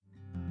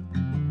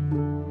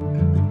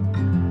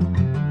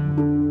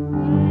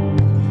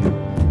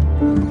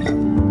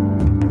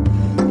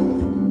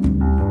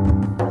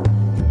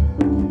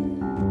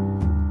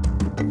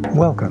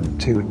Welcome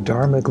to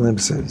Dharma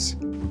Glimpses,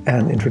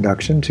 an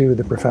introduction to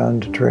the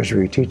profound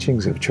treasury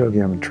teachings of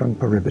Chogyam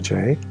Trungpa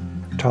Rinpoche,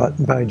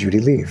 taught by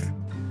Judy Leaf.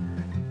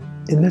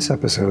 In this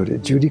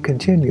episode, Judy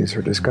continues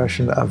her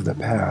discussion of the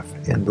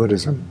path in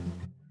Buddhism.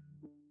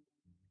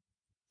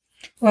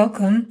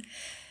 Welcome.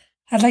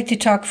 I'd like to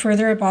talk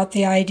further about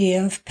the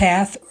idea of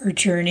path or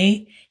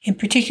journey, in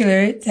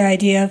particular the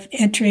idea of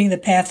entering the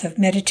path of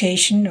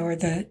meditation or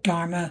the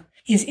Dharma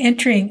is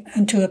entering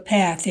onto a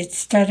path. It's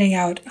starting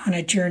out on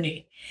a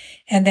journey,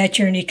 and that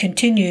journey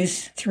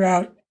continues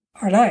throughout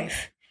our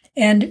life.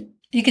 And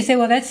you can say,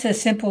 well, that's a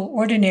simple,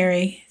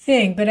 ordinary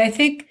thing, but I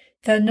think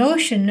the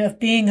notion of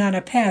being on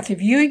a path, of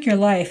viewing your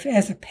life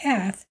as a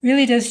path,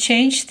 really does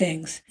change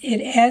things.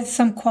 It adds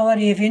some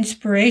quality of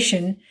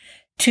inspiration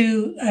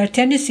to a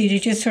tendency to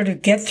just sort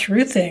of get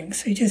through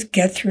things. You just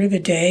get through the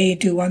day,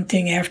 do one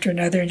thing after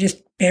another, and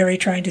just barely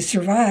trying to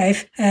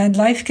survive. And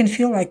life can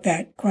feel like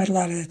that quite a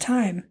lot of the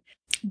time.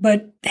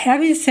 But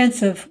having a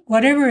sense of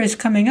whatever is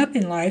coming up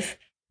in life,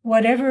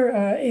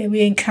 whatever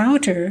we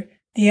encounter,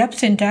 the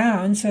ups and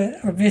downs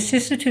or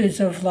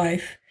vicissitudes of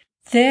life,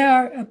 they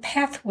are a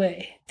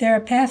pathway. They're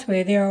a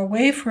pathway. They are a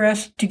way for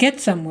us to get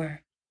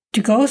somewhere,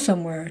 to go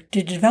somewhere,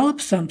 to develop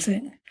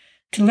something,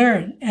 to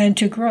learn and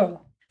to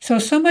grow. So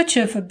much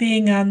of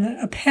being on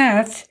a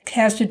path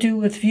has to do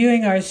with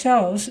viewing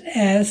ourselves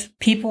as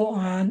people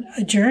on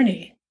a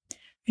journey,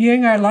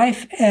 viewing our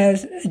life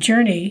as a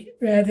journey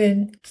rather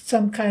than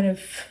some kind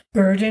of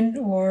burden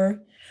or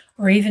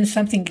even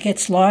something that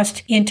gets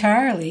lost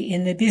entirely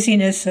in the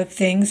busyness of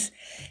things,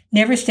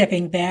 never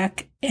stepping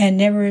back and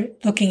never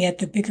looking at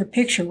the bigger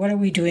picture. What are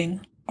we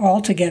doing all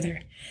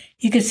together?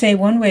 You could say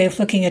one way of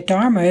looking at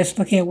Dharma is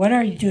looking at what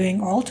are you doing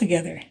all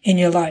together in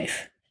your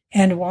life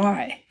and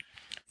why.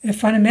 The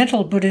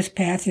fundamental Buddhist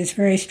path is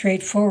very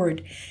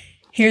straightforward.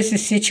 Here's the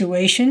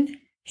situation,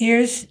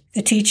 here's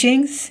the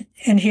teachings,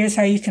 and here's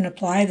how you can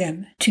apply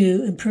them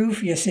to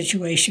improve your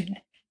situation,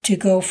 to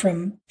go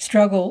from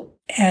struggle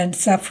and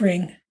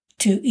suffering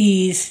to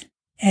ease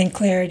and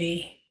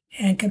clarity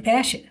and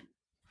compassion.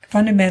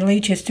 Fundamentally,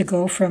 just to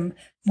go from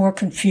more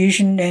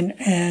confusion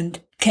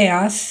and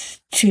chaos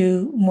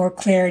to more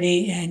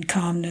clarity and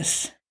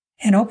calmness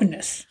and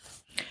openness.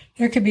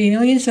 There could be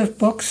millions of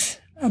books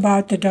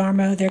about the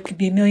Dharma. There could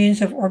be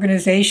millions of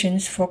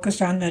organizations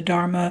focused on the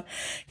Dharma,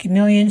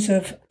 millions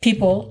of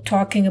people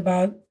talking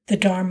about the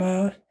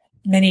Dharma,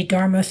 many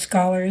Dharma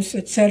scholars,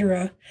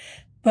 etc.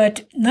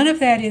 But none of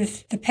that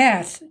is the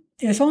path.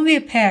 There's only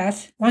a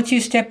path once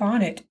you step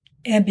on it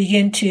and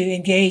begin to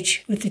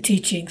engage with the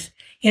teachings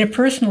in a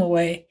personal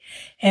way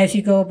as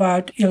you go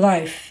about your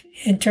life,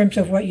 in terms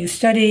of what you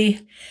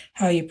study,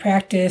 how you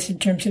practice, in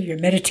terms of your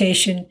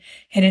meditation,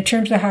 and in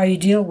terms of how you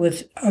deal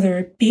with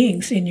other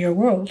beings in your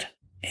world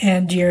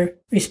and your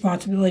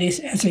responsibilities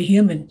as a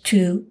human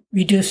to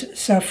reduce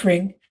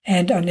suffering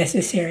and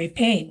unnecessary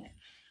pain.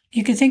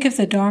 You can think of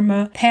the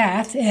Dharma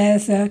path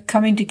as a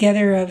coming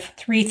together of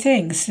three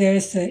things.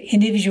 There's the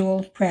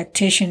individual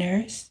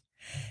practitioners,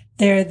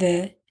 there are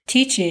the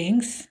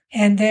teachings,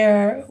 and there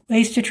are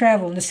ways to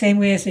travel. In the same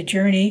way as a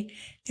journey,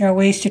 there are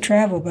ways to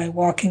travel by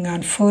walking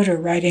on foot or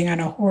riding on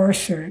a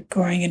horse or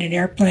going in an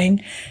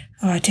airplane,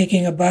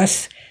 taking a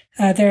bus.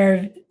 There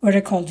are what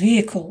are called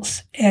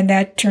vehicles, and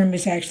that term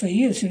is actually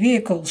used,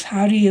 vehicles.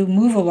 How do you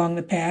move along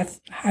the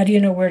path? How do you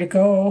know where to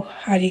go?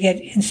 How do you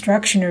get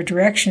instruction or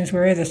directions?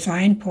 Where are the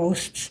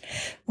signposts?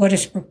 What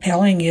is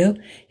propelling you?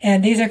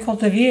 And these are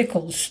called the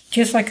vehicles.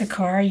 Just like a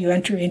car, you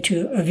enter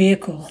into a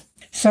vehicle.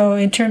 So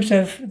in terms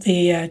of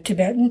the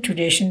Tibetan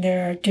tradition,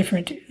 there are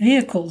different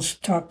vehicles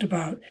talked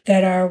about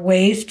that are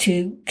ways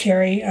to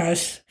carry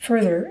us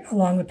further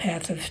along the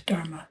path of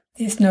Dharma.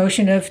 This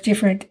notion of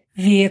different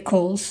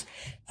vehicles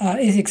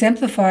is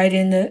exemplified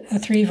in the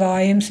 3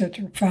 volumes of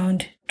the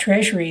profound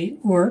treasury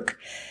work.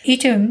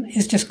 Each of them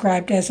is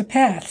described as a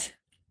path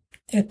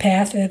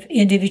of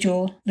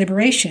individual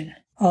liberation,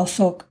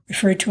 also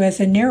referred to as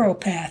a narrow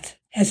path,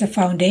 as a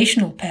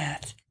foundational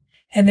path.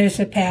 And there's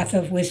a path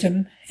of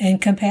wisdom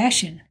and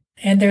compassion.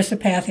 And there's a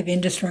path of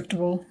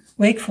indestructible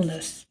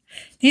wakefulness.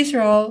 These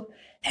are all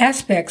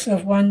aspects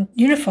of one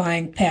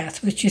unifying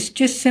path, which is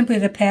just simply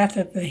the path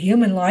of the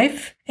human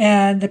life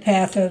and the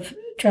path of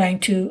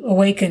trying to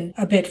awaken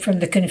a bit from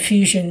the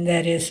confusion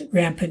that is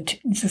rampant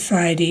in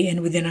society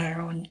and within our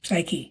own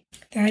psyche.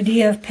 The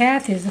idea of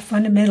path is a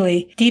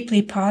fundamentally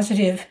deeply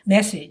positive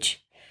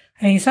message.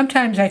 I mean,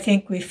 sometimes I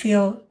think we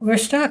feel we're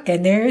stuck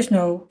and there is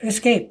no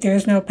escape. There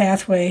is no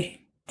pathway.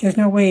 There's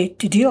no way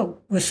to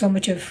deal with so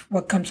much of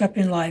what comes up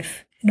in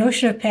life. The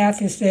notion of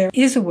path is there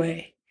is a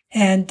way,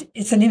 and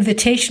it's an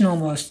invitation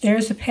almost. There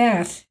is a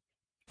path.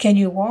 Can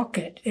you walk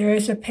it? There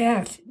is a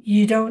path.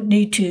 You don't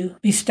need to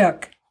be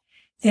stuck.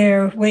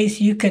 There are ways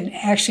you can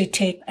actually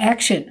take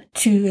action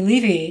to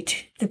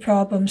alleviate the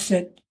problems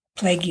that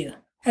plague you.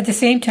 At the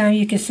same time,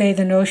 you could say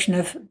the notion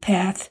of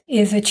path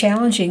is a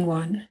challenging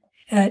one.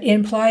 It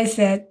implies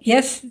that,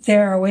 yes,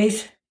 there are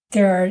ways,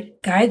 there are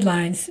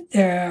guidelines,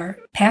 there are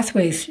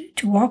pathways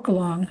to walk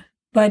along,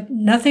 but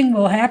nothing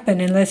will happen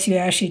unless you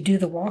actually do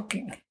the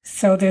walking.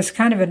 So there's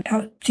kind of an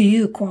up to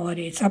you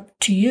quality. It's up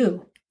to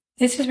you.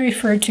 This is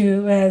referred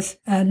to as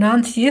a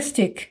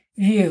non-theistic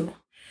view.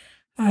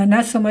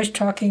 Not so much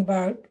talking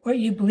about what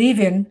you believe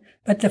in,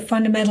 but the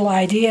fundamental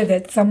idea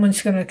that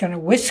someone's going to kind of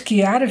whisk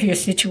you out of your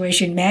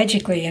situation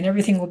magically and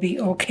everything will be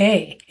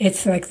okay.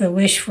 It's like the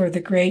wish for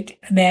the great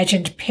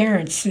imagined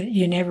parents that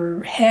you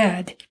never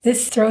had.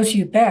 This throws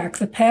you back.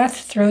 The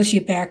path throws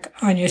you back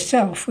on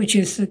yourself, which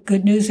is the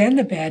good news and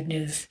the bad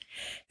news.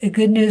 The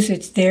good news,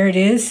 there it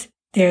is.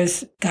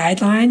 There's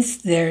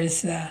guidelines.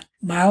 There's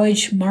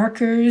mileage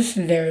markers.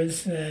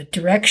 There's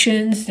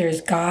directions.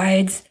 There's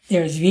guides.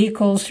 There's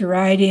vehicles to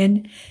ride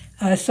in.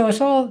 So it's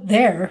all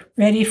there,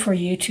 ready for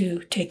you to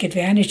take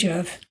advantage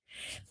of.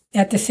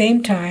 At the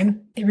same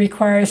time, it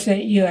requires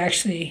that you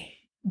actually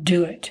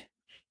do it.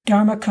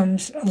 Dharma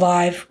comes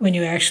alive when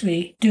you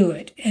actually do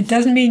it. It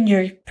doesn't mean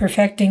you're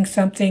perfecting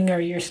something or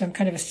you're some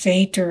kind of a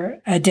saint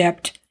or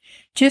adept.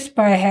 Just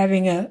by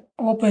having an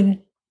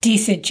open,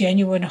 decent,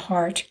 genuine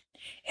heart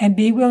and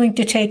be willing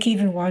to take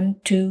even 1,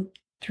 2,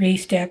 3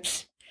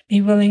 steps. Be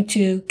willing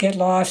to get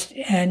lost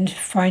and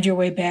find your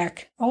way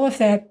back. All of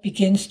that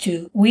begins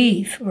to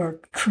weave or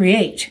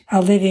create a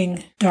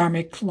living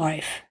Dharmic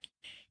life.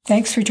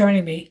 Thanks for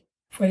joining me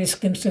for this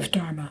glimpse of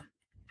Dharma.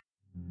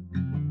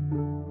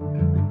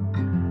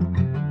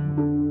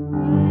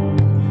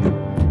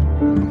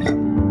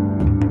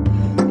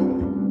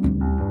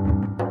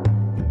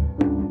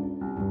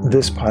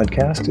 This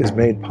podcast is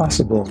made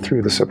possible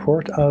through the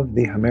support of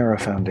the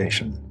Hemera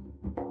Foundation.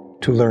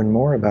 To learn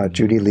more about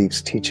Judy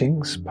Leaf's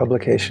teachings,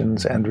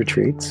 publications, and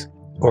retreats,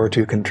 or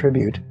to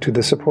contribute to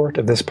the support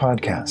of this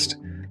podcast,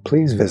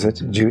 please visit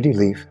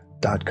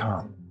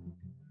judyleaf.com.